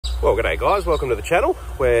Well, g'day guys, welcome to the channel.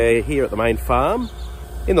 We're here at the main farm.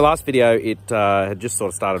 In the last video, it had just sort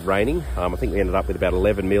of started raining. I think we ended up with about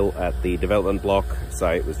 11 mil at the development block, so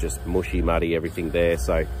it was just mushy, muddy, everything there.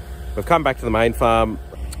 So we've come back to the main farm.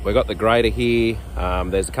 We've got the grader here.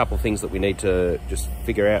 There's a couple of things that we need to just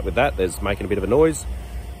figure out with that. There's making a bit of a noise,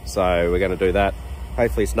 so we're going to do that.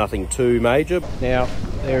 Hopefully it's nothing too major. Now,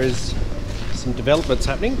 there is some developments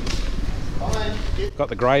happening. Got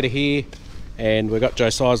the grader here. And we've got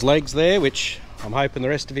Josiah's legs there, which I'm hoping the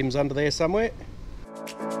rest of him's under there somewhere.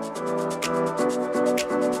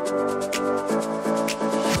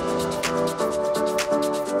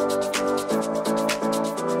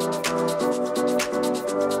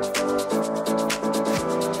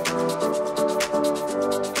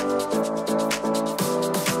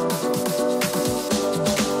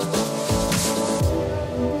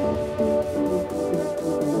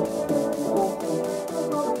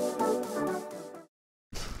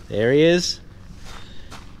 There he is.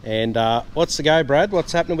 And what's the go, Brad?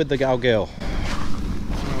 What's happening with the old girl?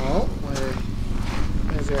 Well,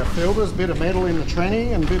 there's our filters, bit of metal in the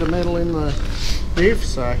tranny and a bit of metal in the diff,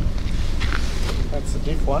 so that's the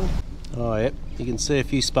diff one. Oh, yep, you can see a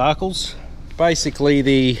few sparkles. Basically,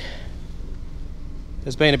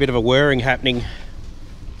 there's been a bit of a whirring happening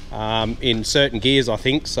in certain gears, I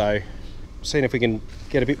think, so seeing if we can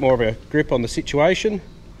get a bit more of a grip on the situation.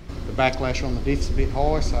 The backlash on the diff's a bit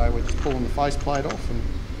high, so we're just pulling the faceplate off and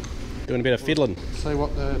doing a bit of fiddling. See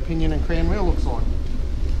what the pinion and crown wheel looks like.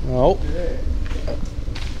 Oh, yeah.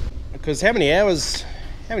 Because how many hours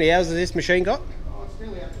has this machine got? Oh, it's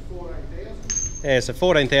nearly up to 14,000. Yeah, so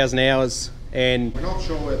 14,000 hours, and we're not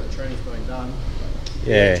sure where the tranny's been done. But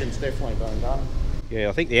yeah, the engine's definitely been done. Yeah,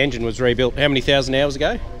 I think the engine was rebuilt how many thousand hours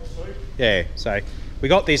ago? Yeah, so we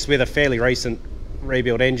got this with a fairly recent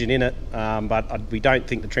rebuild engine in it, but we don't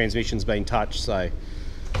think the transmission's been touched, so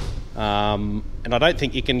and I don't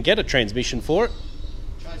think you can get a transmission for it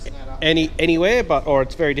anywhere, or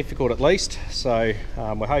it's very difficult at least, so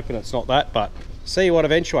we're hoping it's not that, but see what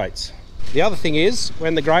eventuates. The other thing is,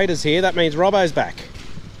 when the grader's here, that means Robbo's back.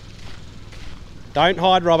 Don't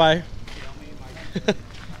hide, Robbo.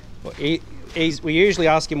 We usually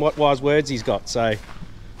ask him what wise words he's got, so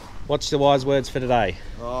what's the wise words for today?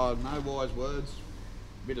 Oh, no wise words.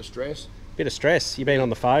 Bit of stress. Bit of stress. You've been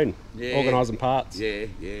on the phone, yeah, organising parts. Yeah.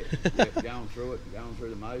 Going through it, going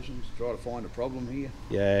through the motions, try to find a problem here.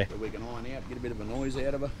 Yeah. That we can iron out, get a bit of a noise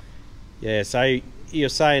out of her. Yeah. So you're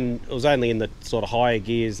saying it was only in the sort of higher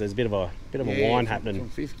gears. There's a bit of a whine happening. From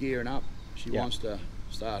fifth gear and up, she wants to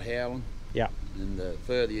start howling. Yeah. And the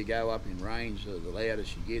further you go up in range, the louder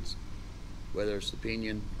she gets. Whether it's the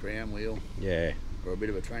pinion, crown wheel. Yeah. Or a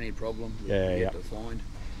bit of a tranny problem. Yeah. To find.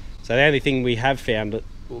 So the only thing we have found,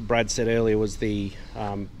 what Brad said earlier, was the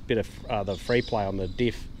bit of the free play on the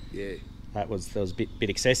diff. Yeah. That was a bit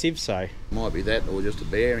excessive. So might be that, or just a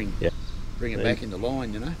bearing. Yeah. Bring it back into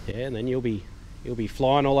line, you know. Yeah, and then you'll be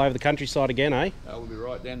flying all over the countryside again, eh? We'll be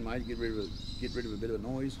right then, mate. Get rid of a bit of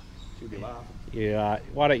noise. She'll be laughing. Yeah.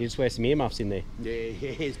 Why don't you just wear some earmuffs in there? Yeah,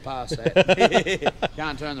 it's past that.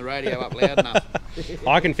 Can't turn the radio up loud enough.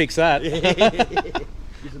 I can fix that.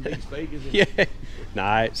 Get some big speakers in. Yeah.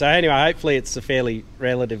 No. So anyway, hopefully it's a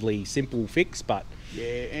relatively simple fix, but yeah,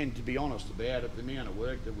 and to be honest about it, the amount of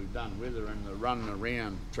work that we've done with her and the running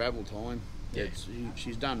around travel time,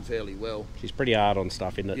 she's done fairly well. She's pretty hard on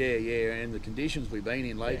stuff, isn't it? Yeah, and the conditions we've been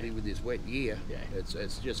in lately with this wet year,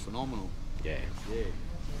 it's just phenomenal. Yeah.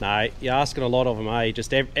 No, you're asking a lot of them, eh?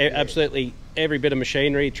 Just absolutely every bit of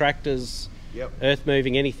machinery, tractors, earth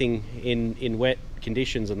moving, anything in wet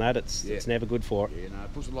conditions and that, it's never good for it. Yeah, no,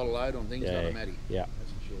 it puts a lot of load on things, not a matty. Yeah.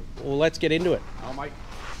 That's for sure. Well, let's get into it. Oh, mate.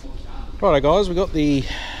 Righto, guys, we've got the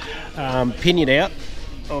pinion out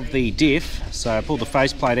of the diff, so I pulled the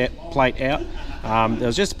faceplate out. There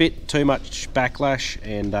was just a bit too much backlash,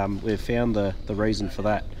 and we've found the reason for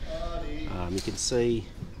that. You can see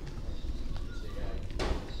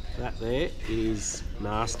that there, it is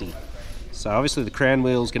nasty. So obviously the crown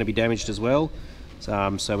wheel is going to be damaged as well. So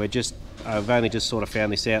I've only just sort of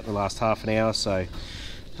found this out in the last half an hour, so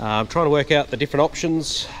I'm trying to work out the different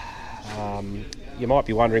options. You might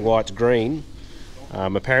be wondering why it's green.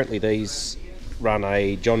 Apparently these run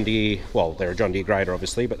a John Deere, well, they're a John Deere grader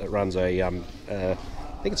obviously, but it runs a, I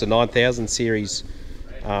think it's a 9000 series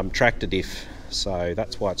tractor diff, so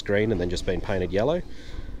that's why it's green and then just been painted yellow.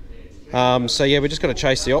 So yeah, we're just going to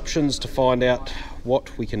chase the options to find out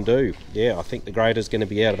what we can do. Yeah, I think the grader's going to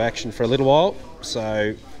be out of action for a little while,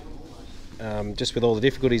 so just with all the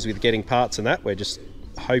difficulties with getting parts and that, we're just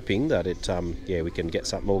hoping that we can get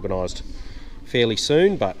something organised fairly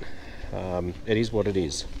soon, but it is what it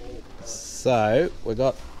is. So we've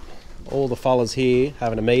got all the fellas here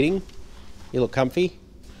having a meeting. You look comfy.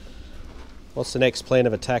 What's the next plan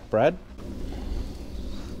of attack, Brad?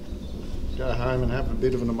 Go home and have a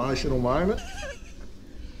bit of an emotional moment.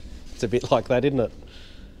 It's a bit like that, isn't it?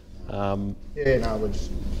 Yeah, no, we're just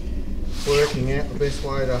working out the best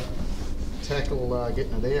way to tackle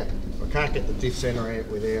getting it out. I can't get the diff centre out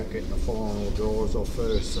without getting the final drawers off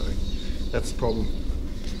first, so that's the problem.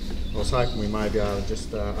 I was hoping we may be able to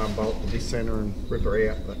just unbolt the diff centre and rip her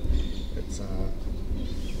out, but it's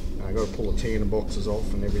I've got to pull the tandem boxes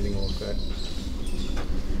off and everything like that.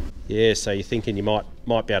 Yeah, so you're thinking you might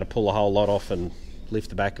be able to pull a whole lot off and lift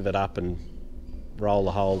the back of it up and roll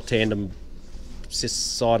the whole tandem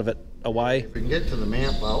side of it away. If we can get to the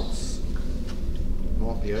mount bolts, it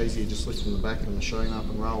might be easier just lifting the back of the machine up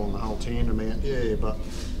and rolling the whole tandem out. Yeah, but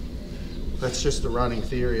that's just a running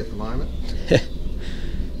theory at the moment.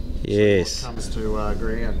 Yes. So when it comes to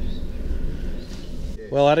ground. Yeah.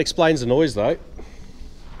 Well, that explains the noise though.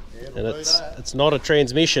 Yeah, And it's not a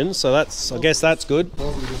transmission, so that's, I guess that's good. It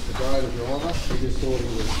wasn't just a great driver, we just thought he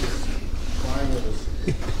was just playing with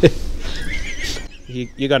us.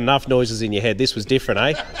 You got enough noises in your head. This was different,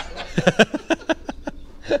 eh?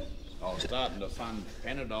 I was starting to fund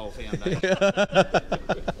Panadol Foundation.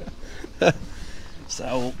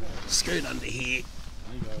 So, scoot under here.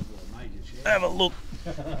 Have a look.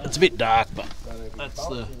 It's a bit dark, but that's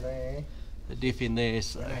the diff in there.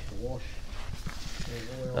 So,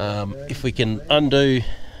 if we can undo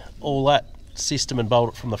all that system and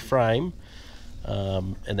bolt it from the frame,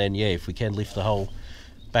 and then yeah, if we can lift the whole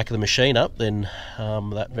back of the machine up, then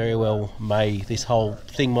that very well this whole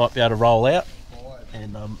thing might be able to roll out,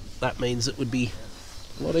 and that means it would be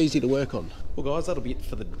a lot easier to work on. Well guys, that'll be it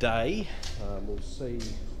for the day. We'll see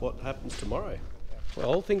what happens tomorrow.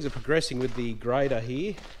 Well, things are progressing with the grader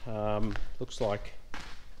here. Looks like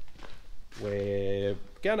we're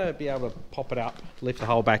gonna be able to pop it up, lift the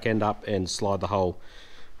whole back end up and slide the whole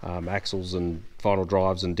axles and final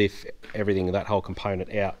drives and diff, everything, that whole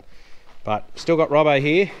component out. But still got Robbo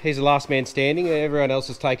here. He's the last man standing. Everyone else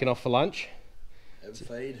has taken off for lunch. Have a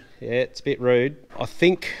feed. Yeah, it's a bit rude. I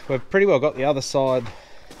think we've pretty well got the other side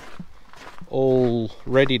all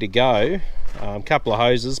ready to go. Couple of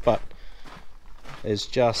hoses, but there's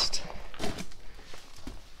just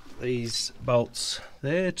these bolts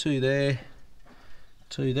there, two there,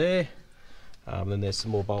 two there. Then there's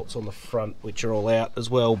some more bolts on the front which are all out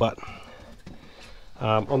as well, but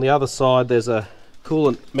on the other side there's a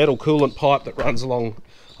metal coolant pipe that runs along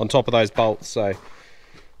on top of those bolts, so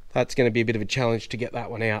that's going to be a bit of a challenge to get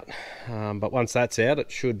that one out, but once that's out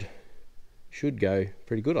it should go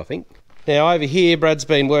pretty good, I think. Now over here Brad's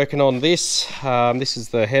been working on this. This is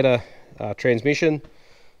the header transmission,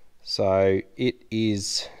 so it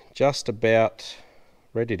is just about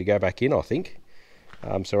ready to go back in, I think.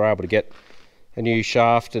 So we're able to get a new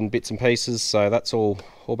shaft and bits and pieces, so that's all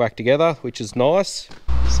back together, which is nice.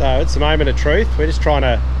 So it's the moment of truth. We're just trying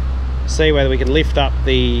to see whether we can lift up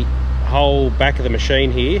the whole back of the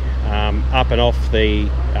machine here, up and off the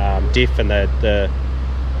diff and the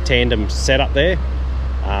tandem setup there.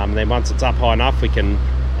 And then once it's up high enough, we can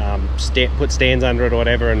put stands under it or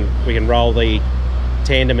whatever, and we can roll the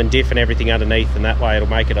tandem and diff and everything underneath, and that way it'll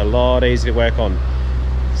make it a lot easier to work on.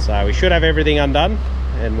 So we should have everything undone,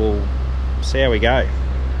 and we'll see how we go.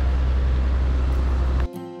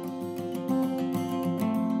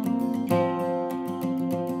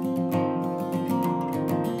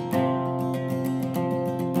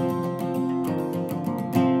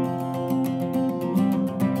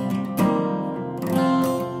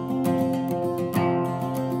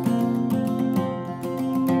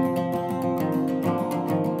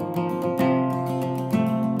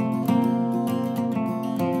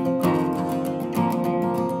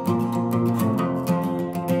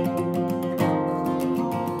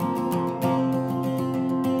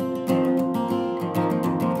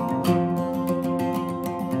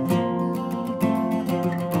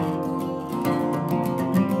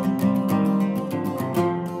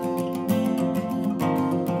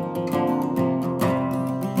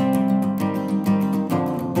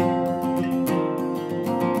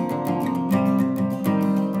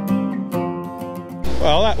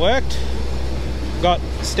 Well, that worked. Got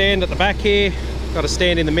a stand at the back here, got a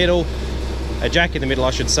stand in the middle, a jack in the middle I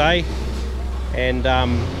should say, and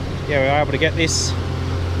yeah, we were able to get this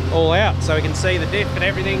all out so we can see the diff and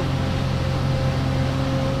everything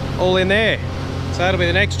all in there. So that'll be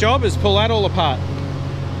the next job, is pull that all apart.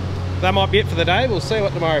 That might be it for the day. We'll see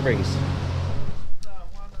what tomorrow brings.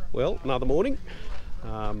 Well, another morning.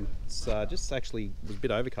 It's just actually was a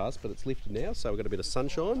bit overcast, but it's lifted now, so we've got a bit of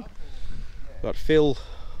sunshine. Got Phil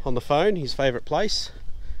on the phone, his favourite place.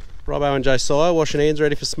 Robbo and Josiah washing hands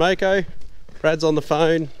ready for smoko. Brad's on the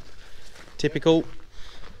phone, typical.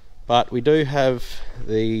 But we do have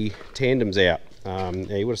the tandems out. Yeah,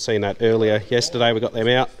 you would have seen that earlier yesterday. We got them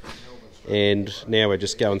out, and now we're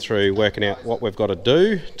just going through working out what we've got to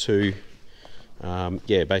do to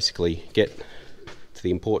yeah, basically get to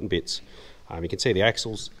the important bits. You can see the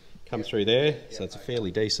axles come through there, so it's a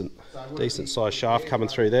fairly decent sized shaft coming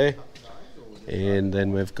through there, and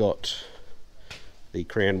then we've got the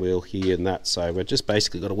crown wheel here and that. So we've just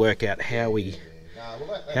basically got to work out how we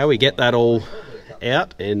get that all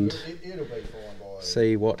out and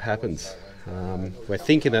see what happens. We're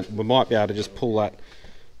thinking that we might be able to just pull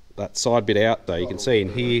that side bit out though. You can see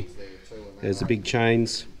in here there's the big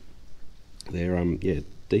chains. They're yeah,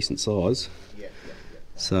 decent size.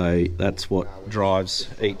 So that's what drives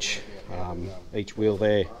each wheel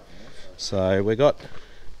there. So we've got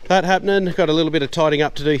that happening. Got a little bit of tidying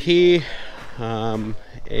up to do here, and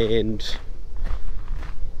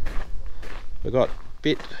we've got a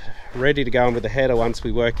bit ready to go on with the header once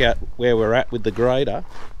we work out where we're at with the grader,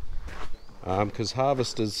 because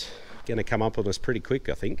harvest is going to come up on us pretty quick,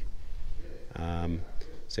 I think.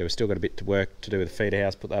 So we've still got a bit to work to do with the feeder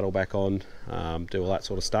house, put that all back on, do all that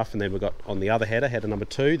sort of stuff. And then we've got on the other header number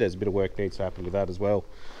 2, there's a bit of work needs to happen with that as well.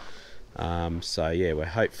 So yeah, we're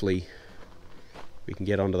hopefully we can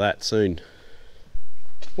get onto that soon.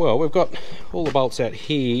 Well, we've got all the bolts out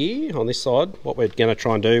here on this side. What we're going to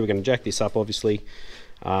try and do, we're going to jack this up obviously,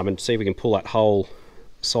 and see if we can pull that whole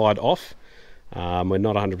side off. We're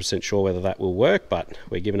not 100% sure whether that will work, but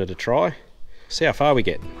we're giving it a try. See how far we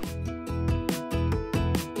get.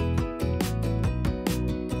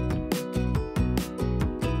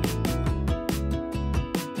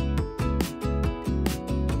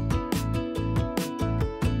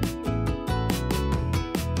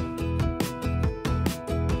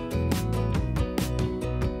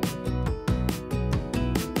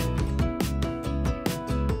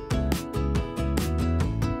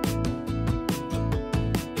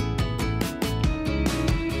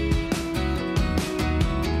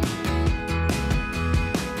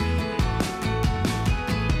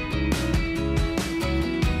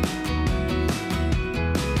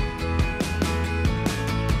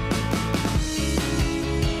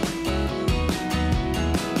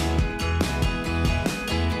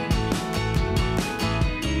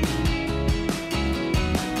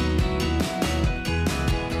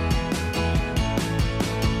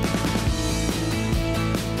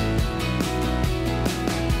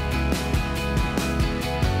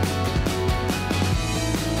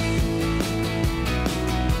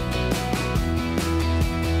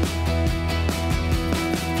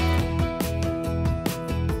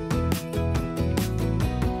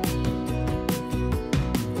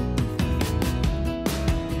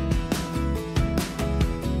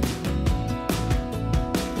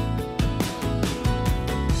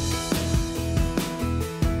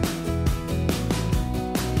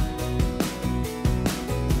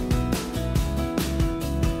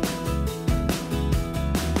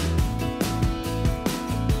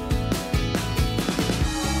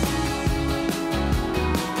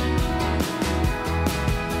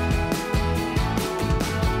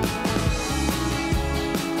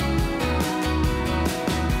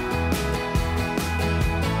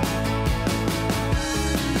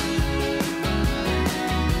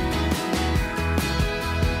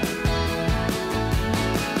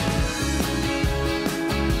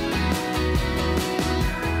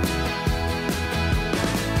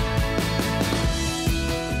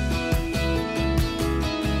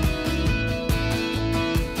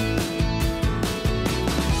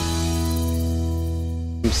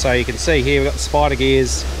 So you can see here we've got the spider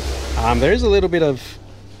gears. There is a little bit of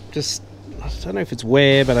just, I don't know if it's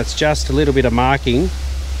wear, but it's just a little bit of marking.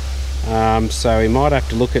 So we might have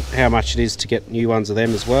to look at how much it is to get new ones of them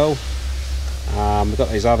as well. We've got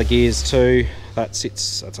these other gears too.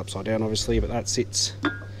 That's upside down obviously, but that sits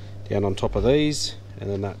down on top of these, and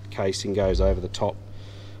then that casing goes over the top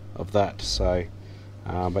of that. So,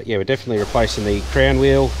 but yeah, we're definitely replacing the crown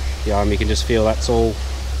wheel. You can just feel that's all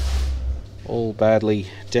badly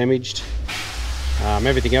damaged.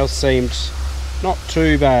 Everything else seems not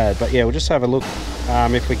too bad, but yeah, we'll just have a look.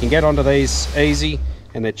 If we can get onto these easy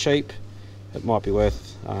and they're cheap, it might be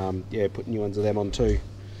worth yeah, putting new ones of them on too.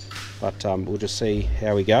 But we'll just see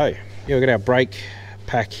how we go. Yeah, we've got our brake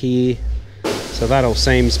pack here, so that all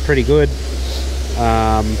seems pretty good.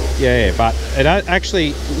 Yeah, but it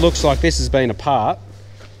actually looks like this has been apart.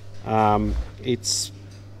 It's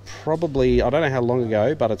probably, I don't know how long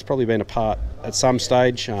ago, but it's probably been apart at some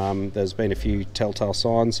stage. There's been a few telltale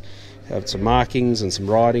signs of some markings and some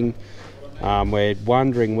writing. We're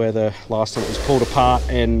wondering whether last time it was pulled apart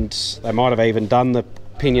and they might have even done the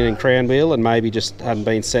pinion and crown wheel and maybe just hadn't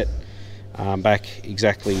been set back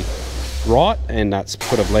exactly right, and that's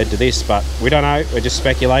could have led to this, but we don't know, we're just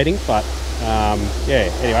speculating. But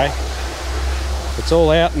yeah, anyway, it's all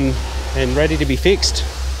out and ready to be fixed.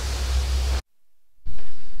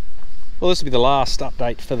 Well, this will be the last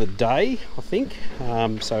update for the day, I think.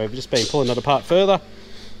 So we've just been pulling it apart further.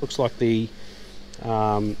 Looks like the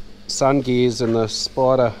sun gears and the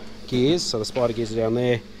spider gears, so the spider gears are down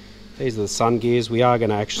there. These are the sun gears. We are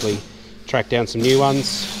going to actually track down some new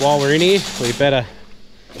ones while we're in here. We better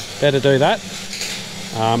do that.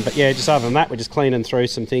 But yeah, just other than that, we're just cleaning through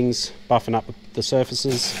some things, buffing up the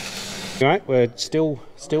surfaces. Anyway, we're still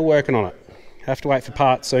working on it. Have to wait for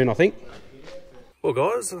parts soon, I think. Well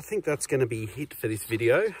guys, I think that's going to be it for this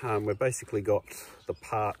video. We've basically got the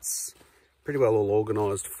parts pretty well all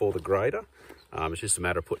organised for the grader. It's just a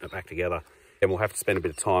matter of putting it back together. And we'll have to spend a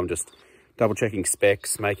bit of time just double checking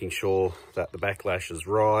specs, making sure that the backlash is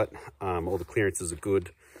right, all the clearances are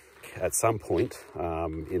good. At some point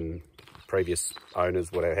in previous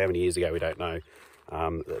owners, whatever, how many years ago, we don't know,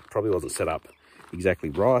 it probably wasn't set up exactly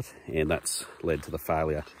right, and that's led to the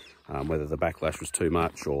failure. Whether the backlash was too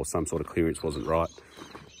much or some sort of clearance wasn't right.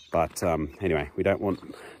 But anyway, we don't want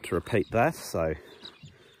to repeat that, so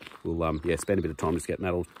we'll yeah, spend a bit of time just getting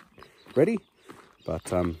that all ready. But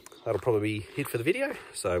that'll probably be it for the video,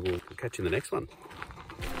 so we'll catch you in the next one.